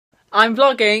I'm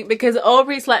vlogging because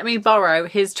Aubrey's let me borrow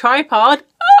his tripod.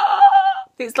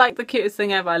 It's like the cutest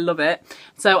thing ever. I love it.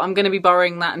 So I'm going to be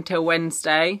borrowing that until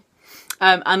Wednesday.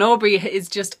 And Aubrey is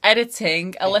just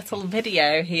editing a little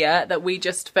video here that we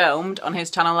just filmed on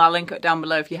his channel. I'll link it down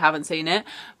below if you haven't seen it.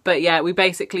 But yeah, we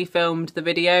basically filmed the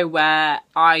video where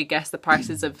I guess the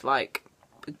prices of like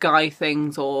guy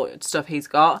things or stuff he's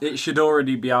got. It should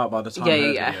already be out by the time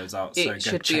the video's out, so go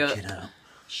check it out.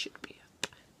 Should be up.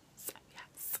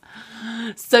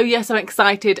 So yes, I'm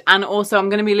excited, and also I'm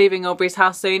going to be leaving Aubrey's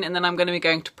house soon, and then I'm going to be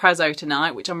going to Prezzo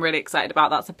tonight, which I'm really excited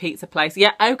about. That's a pizza place.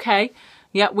 Yeah, okay.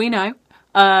 Yeah, we know.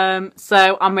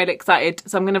 So I'm really excited.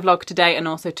 So I'm going to vlog today and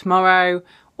also tomorrow.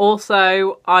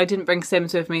 Also, I didn't bring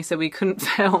Sims with me, so we couldn't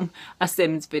film a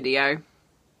Sims video.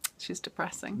 Which is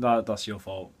depressing. That's your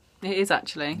fault. It is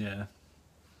actually. Yeah.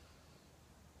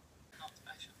 Not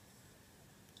special.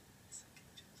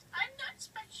 I'm not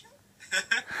special.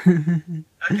 Okay,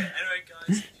 anyway guys, if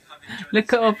you have enjoyed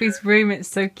Look at Aubrey's room, it's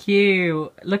so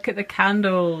cute. Look at the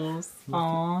candles.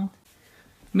 Aww.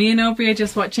 Me and Aubrey are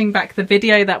just watching back the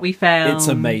video that we filmed. It's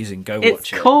amazing. Go watch it.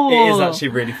 It's cool. It is actually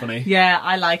really funny. Yeah,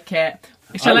 I like it.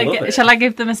 Shall I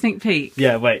give them a sneak peek?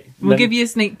 Yeah, wait. We'll give you a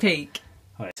sneak peek.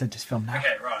 Alright, so just film now.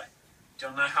 Okay, right. Do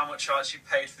you want to know how much I actually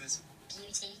paid for this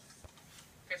beauty?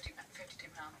 £52.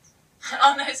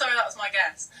 Oh no, sorry, that was my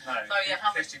guess. Oh, No, yeah,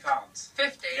 how much? £50.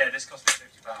 50? Yeah, this cost me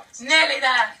 £50. Nearly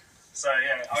there. So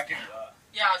yeah, I'll give you that.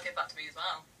 Yeah, I'll give that to me as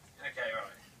well. Okay,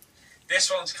 right. This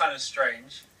one's kind of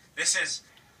strange. This is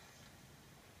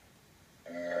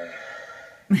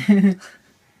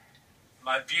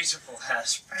my beautiful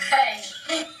hairspray.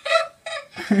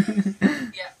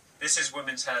 Yeah. This is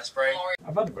women's hairspray.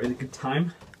 I've had a really good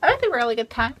time. I had a really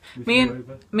good time. Me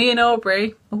and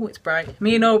Aubrey, oh it's bright.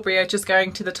 Me and Aubrey are just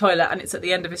going to the toilet, and it's at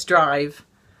the end of his drive.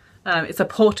 It's a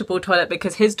portable toilet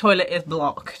because his toilet is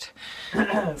blocked.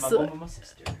 My mum and my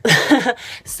sister.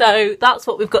 So that's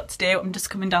what we've got to do. I'm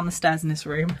just coming down the stairs in this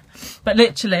room. But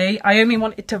literally, I only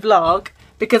wanted to vlog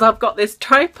because I've got this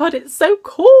tripod. It's so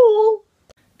cool.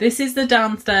 This is the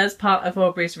downstairs part of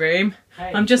Aubrey's room.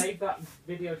 Hey, I'm just save that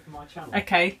video for my channel.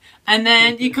 okay, and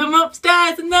then you come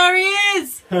upstairs and there he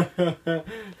is.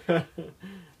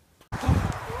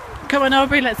 Come on,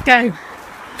 Aubrey, let's go.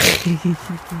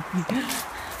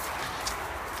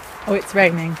 Oh, it's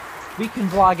raining. We can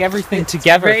vlog everything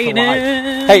together. Raining.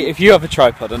 Hey, if you have a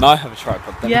tripod and I have a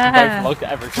tripod, then we can both vlog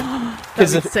everything.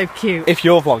 Because it's so cute. If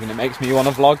you're vlogging, it makes me want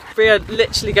to vlog. We are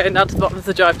literally going down to the bottom of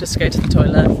the drive just to go to the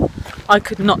toilet. I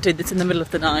could not do this in the middle of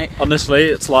the night. Honestly,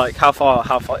 it's like how far?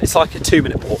 It's like a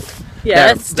 2-minute walk.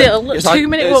 Yeah, still, it's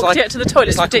 2-minute walk to get to the toilet.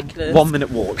 It's like ridiculous. A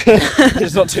 1-minute walk.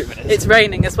 It's not 2 minutes. It's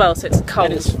raining as well, so it's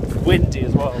cold. And it's windy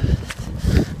as well.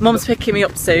 Mum's picking me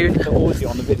up soon. The audio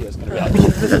on the video is going to be like...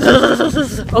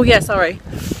 Oh yeah, sorry.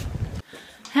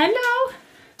 Hello.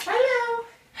 Hello.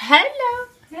 Hello.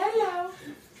 Hello.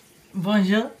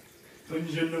 Bonjour.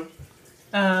 Bonjour.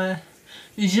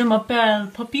 Je m'appelle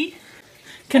Poppy.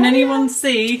 Can anyone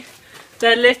see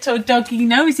their little doggy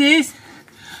noses?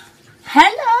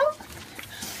 Hello.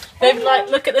 They've like,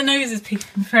 look at the noses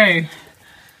peeking through.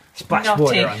 Splash Naughty.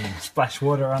 water on them. Splash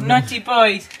water on them. Naughty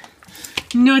boys.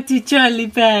 Naughty Charlie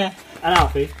Bear. And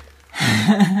Alfie.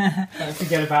 Don't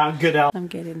forget about good Alfie. I'm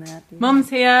getting there. Mum's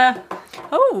here.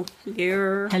 Oh,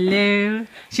 hello. Hello.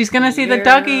 She's gonna see the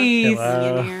doggies.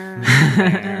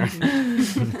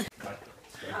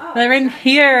 They're in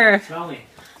here.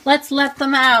 Let's let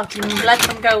them out and let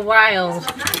them go wild.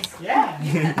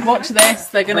 Yeah. Watch this.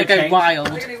 They're gonna go wild.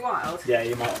 They're gonna go wild. Yeah,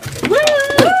 you might. Woo!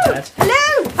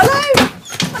 Hello! Hello!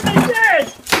 I'm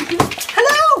dead!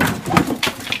 Hello!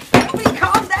 Alfie,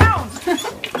 calm down!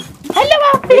 Hello,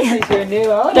 Alfie. This is your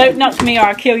new home. Don't knock me or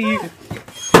I'll kill you.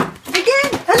 Again!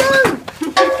 Hello!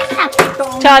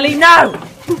 Charlie, no!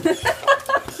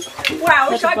 Wow, I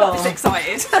wish I got this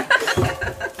excited.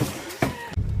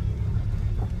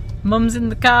 Mum's in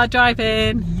the car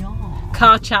driving. Yeah.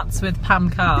 Car chats with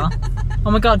Pam Carr. Oh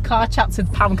my god, car chats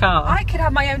with Pam Carr. I could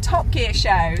have my own Top Gear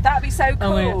show. That'd be so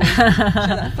cool. Oh, yeah.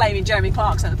 Show that flaming Jeremy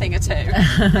Clarkson thing or two.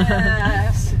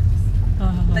 Yes.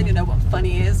 Oh. Then you know what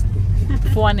funny is.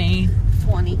 Funny.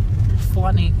 Funny.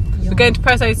 Funny. We're going to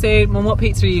Prezzo soon. Mum, what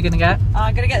pizza are you going to get?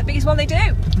 I'm going to get the biggest one they do.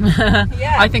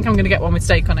 Yeah. I think I'm going to get one with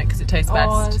steak on it because it tastes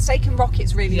Oh, best. steak and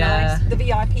rocket's really Yeah. nice. The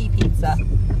VIP pizza.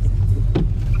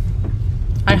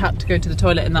 I had to go to the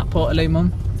toilet in that Portaloo,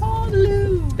 Mum,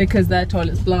 Portaloo. because their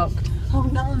toilet's blocked. Oh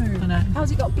no. I know.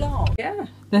 How's it got blocked? Yeah.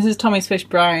 This is Tommy's fish,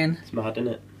 Brian. It's mad, isn't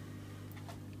it?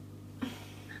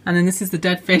 And then this is the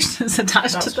dead fish that's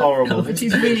attached to the horrible. which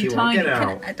is really tiny. Get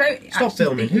out. I don't. Stop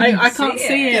filming. I can't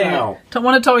see it. Get out.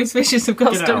 One of Tommy's fishes have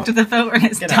got Get stuck out. to the filter and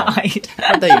it's Get out. died.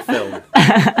 How dare you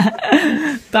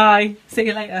film? Bye. See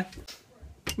you later.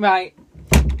 Right.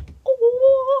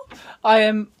 I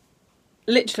am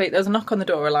literally, there was a knock on the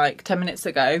door like 10 minutes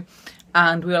ago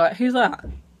and we were like, who's that?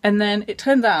 And then it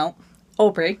turns out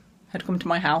Aubrey had come to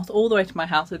my house, all the way to my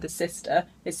house with his sister.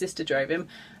 His sister drove him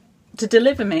to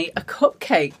deliver me a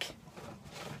cupcake.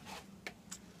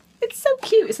 It's so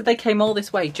cute. So they came all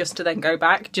this way just to then go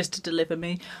back, just to deliver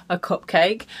me a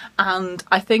cupcake. And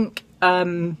I think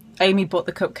Amy bought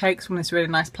the cupcakes from this really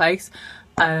nice place.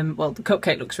 Well, the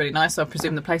cupcake looks really nice, so I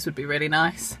presume the place would be really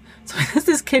nice. So there's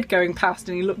this kid going past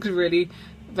and he looks really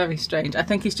very strange. I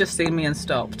think he's just seen me and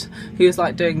stopped. He was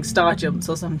like doing star jumps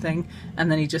or something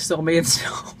and then he just saw me and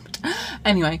stopped.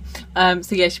 Anyway, so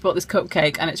yeah, she bought this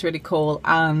cupcake and it's really cool,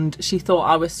 and she thought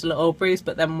I was still at Aubrey's,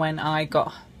 but then when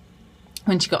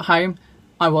she got home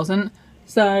I wasn't,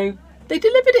 so they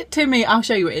delivered it to me. I'll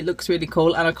show you it. It looks really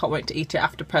cool and I can't wait to eat it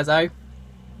after Prezzo.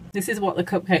 This is what the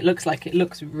cupcake looks like. It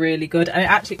looks really good, and it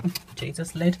actually,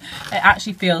 Jesus lid, it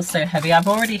actually feels so heavy. I've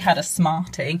already had a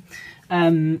Smartie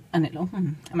and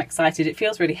I'm excited. It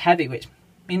feels really heavy, which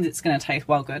means it's going to taste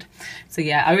well good. So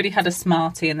yeah, I already had a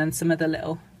Smartie and then some of the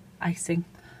little icing.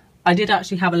 I did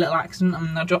actually have a little accident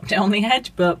and I dropped it on the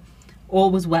edge, but all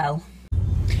was well.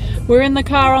 We're in the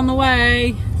car on the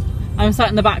way. I'm sat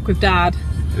in the back with Dad.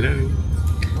 Hello.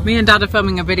 Me and Dad are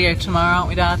filming a video tomorrow, aren't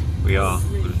we, Dad? We are.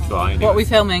 We're going to try anyway. What are we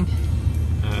filming?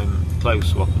 Clothes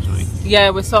swap or something. Yeah,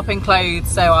 we're swapping clothes,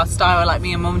 so our style, like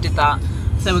me and Mum did that.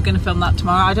 So we're going to film that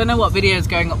tomorrow. I don't know what video is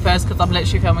going up first because I'm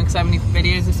literally filming so many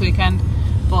videos this weekend.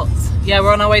 But yeah,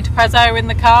 we're on our way to Prezzo. We're in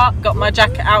the car. Got my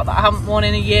jacket out that I haven't worn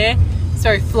in a year. It's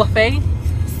very fluffy.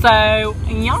 So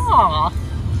yeah.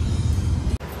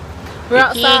 We're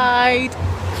outside.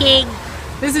 King.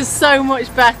 This is so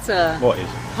much better. What is?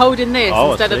 Holding this Oh,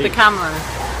 I instead of see. the camera.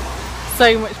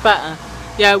 So much better.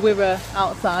 Yeah, we were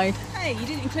outside. Hey, you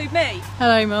didn't include me.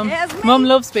 Hello, Mum. Yeah, it's me. Mum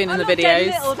loves being in I the love dead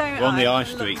videos. little, don't We're on the I? high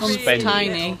street. Mum's Spending.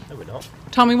 tiny. No, we're not.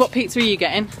 Tommy, what pizza are you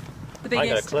getting? The I ain't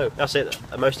got a biggest. clue. That's it.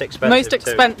 The most expensive. Most too.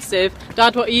 expensive.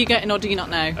 Dad, what are you getting, or do you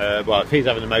not know? Well, if he's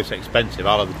having the most expensive,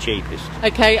 I'll have the cheapest.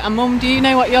 Okay, and Mum, do you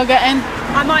know what you're getting?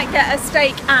 I might get a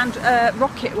steak and a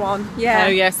rocket one. Yeah. Oh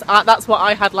yes, that's what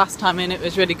I had last time and it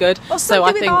was really good. Or So something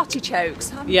I with think,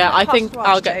 artichokes. yeah, I think Pasta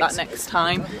I'll get that artichokes. next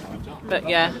time. But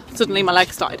yeah, suddenly my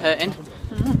legs started hurting.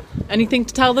 Anything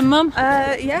to tell them, Mum?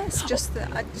 Yes,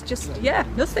 yeah,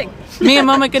 nothing. Me and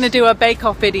Mum are going to do a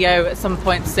bake-off video at some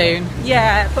point soon.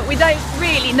 Yeah, but we don't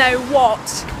really know what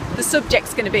the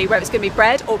subject's going to be, whether it's going to be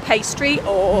bread or pastry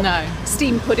or No.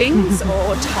 steamed puddings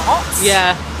or tarts.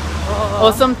 Yeah.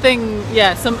 Or something,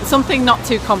 yeah, something not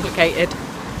too complicated.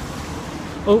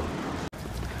 Oh,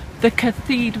 the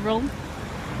cathedral.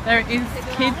 There it is,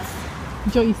 kids.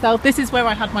 Enjoy yourself. This is where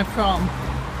I had my prom,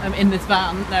 in this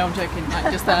van. No, I'm joking,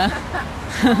 like just there.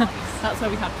 That's where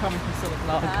we had prom, if you saw the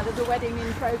vlog. There's a wedding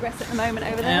in progress at the moment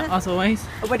over there. Yeah, as always.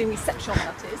 A wedding reception,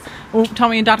 that is. Oh,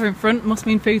 Tommy and Dad are in front. Must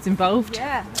mean food's involved.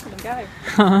 Yeah, look at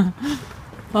them go.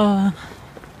 Oh.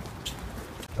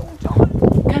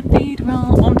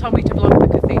 Cathedral. Mum told me to vlog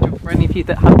the cathedral for any of you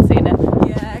that haven't seen it.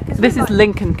 Yeah, because This is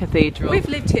Lincoln Cathedral. We've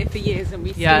lived here for years and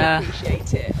we Yeah. still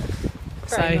appreciate it.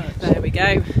 So very much. there we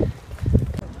go.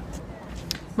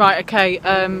 Right, okay,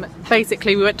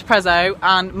 basically we went to Prezzo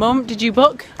and Mum, did you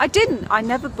book? I didn't. I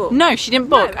never booked. No, she didn't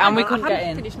book and we I couldn't haven't get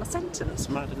in. finished my sentence. That's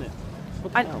mad, isn't it?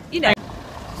 You know,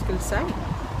 I was going to say,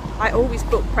 I always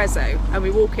book Prezzo and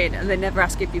we walk in and they never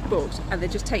ask if you've booked and they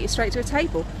just take you straight to a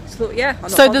table. So I thought, yeah, I'm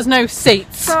not So bothered. there's no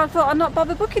seats. So I thought, I'm not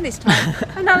bothered booking this time.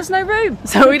 And now there's no room.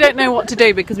 So we don't know what to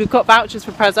do because we've got vouchers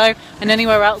for Prezzo and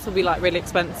anywhere else will be like really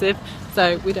expensive.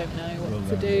 So we don't know what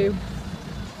to do.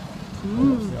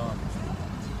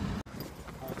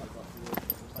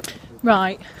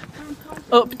 Right,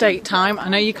 update time. I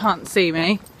know you can't see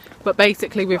me, but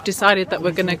basically we've decided that we're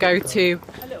going to go to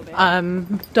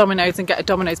Dominoes and get a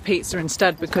Dominoes pizza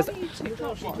instead because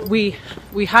we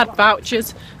had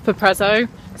vouchers for Prezzo,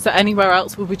 so anywhere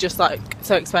else would be just like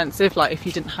so expensive, like if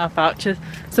you didn't have vouchers.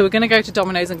 So we're going to go to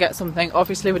Dominoes and get something.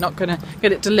 Obviously we're not going to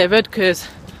get it delivered because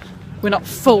we're not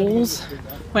fools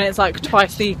when it's like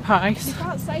twice the price. You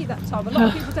can't say that, Tom. A lot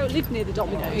of people don't live near the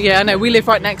Dominoes. Yeah, no, we live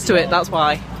right next to it, that's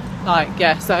why. Like,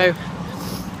 yeah, so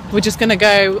we're just going to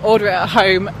go order it at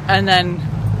home and then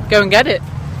go and get it.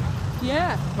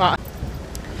 Yeah. Right.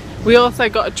 We also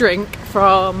got a drink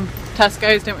from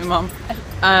Tesco's, didn't we, Mum?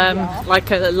 Like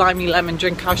a limey lemon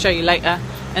drink, I'll show you later.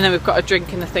 And then we've got a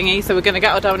drink in the thingy. So we're going to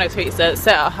get our Domino's pizza,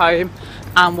 sit at home,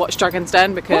 and watch Dragon's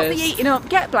Den because... What are they eating up?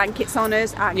 Get blankets on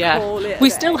us and call it a we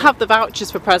day. still have the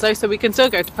vouchers for Prezzo, so we can still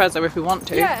go to Prezzo if we want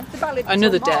to. Yeah, the valid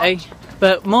another until day. March.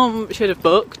 But Mum should have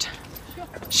booked.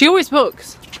 She always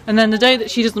books, and then the day that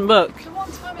she doesn't book... The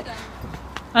one time a day.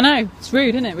 I know, it's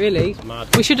rude, isn't it, really?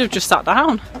 Mad. We should have just sat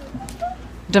down.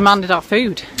 Demanded our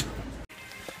food.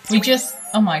 We just...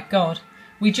 Oh my god.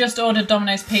 We just ordered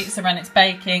Dominoes pizza and it's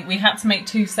baking. We had to make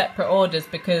 2 separate orders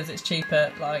because it's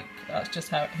cheaper. Like, that's just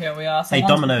how here we are. So Hey, one's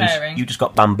Dominoes, preparing. you just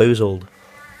got bamboozled.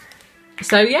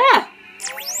 So yeah,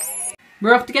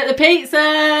 we're off to get the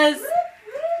pizzas.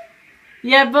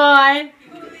 Yeah, boy.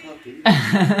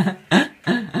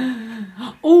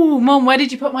 Oh, Mum, where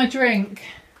did you put my drink?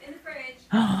 In the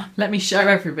fridge. Let me show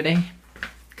everybody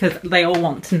because they all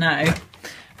want to know.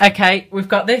 Okay, we've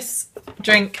got this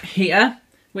drink here,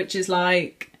 which is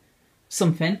like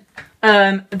something.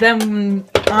 Then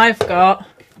I've got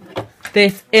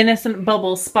this Innocent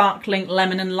Bubble sparkling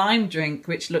lemon and lime drink,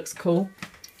 which looks cool.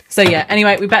 So yeah,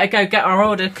 anyway, we better go get our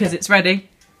order because it's ready.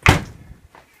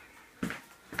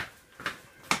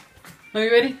 Are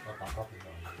you ready?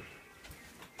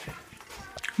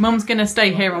 Mum's gonna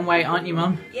stay here and wait, aren't you,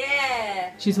 Mum?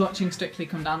 Yeah. She's watching Strictly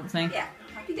Come Dancing. Yeah.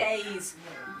 Happy days.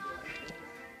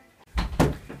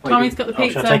 Tommy's got the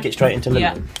pizza. Shall I take it straight into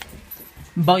London?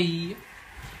 Yeah. Bye.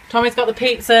 Tommy's got the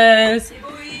pizzas.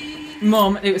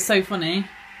 Mum, it was so funny.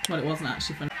 Well, it wasn't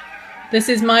actually funny. This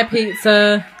is my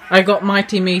pizza. I got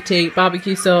Mighty Meaty,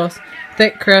 barbecue sauce,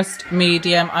 thick crust,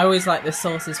 medium. I always like this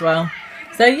sauce as well.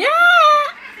 So yeah!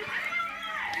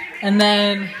 And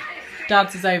then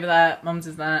Dad's is over there, Mum's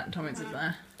is there, Tommy's is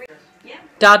there.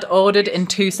 Dad ordered in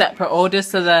 2 separate orders,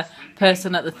 so the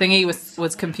person at the thingy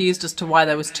was confused as to why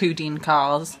there was 2 Dean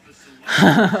cars.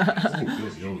 I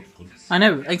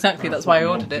know, exactly, that's why I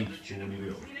ordered it.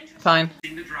 Fine.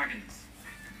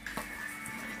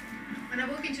 When I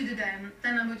walk into the den,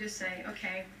 then I would just say,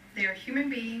 okay, they are human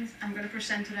beings. I'm going to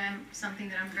present to them something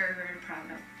that I'm very, very proud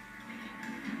of.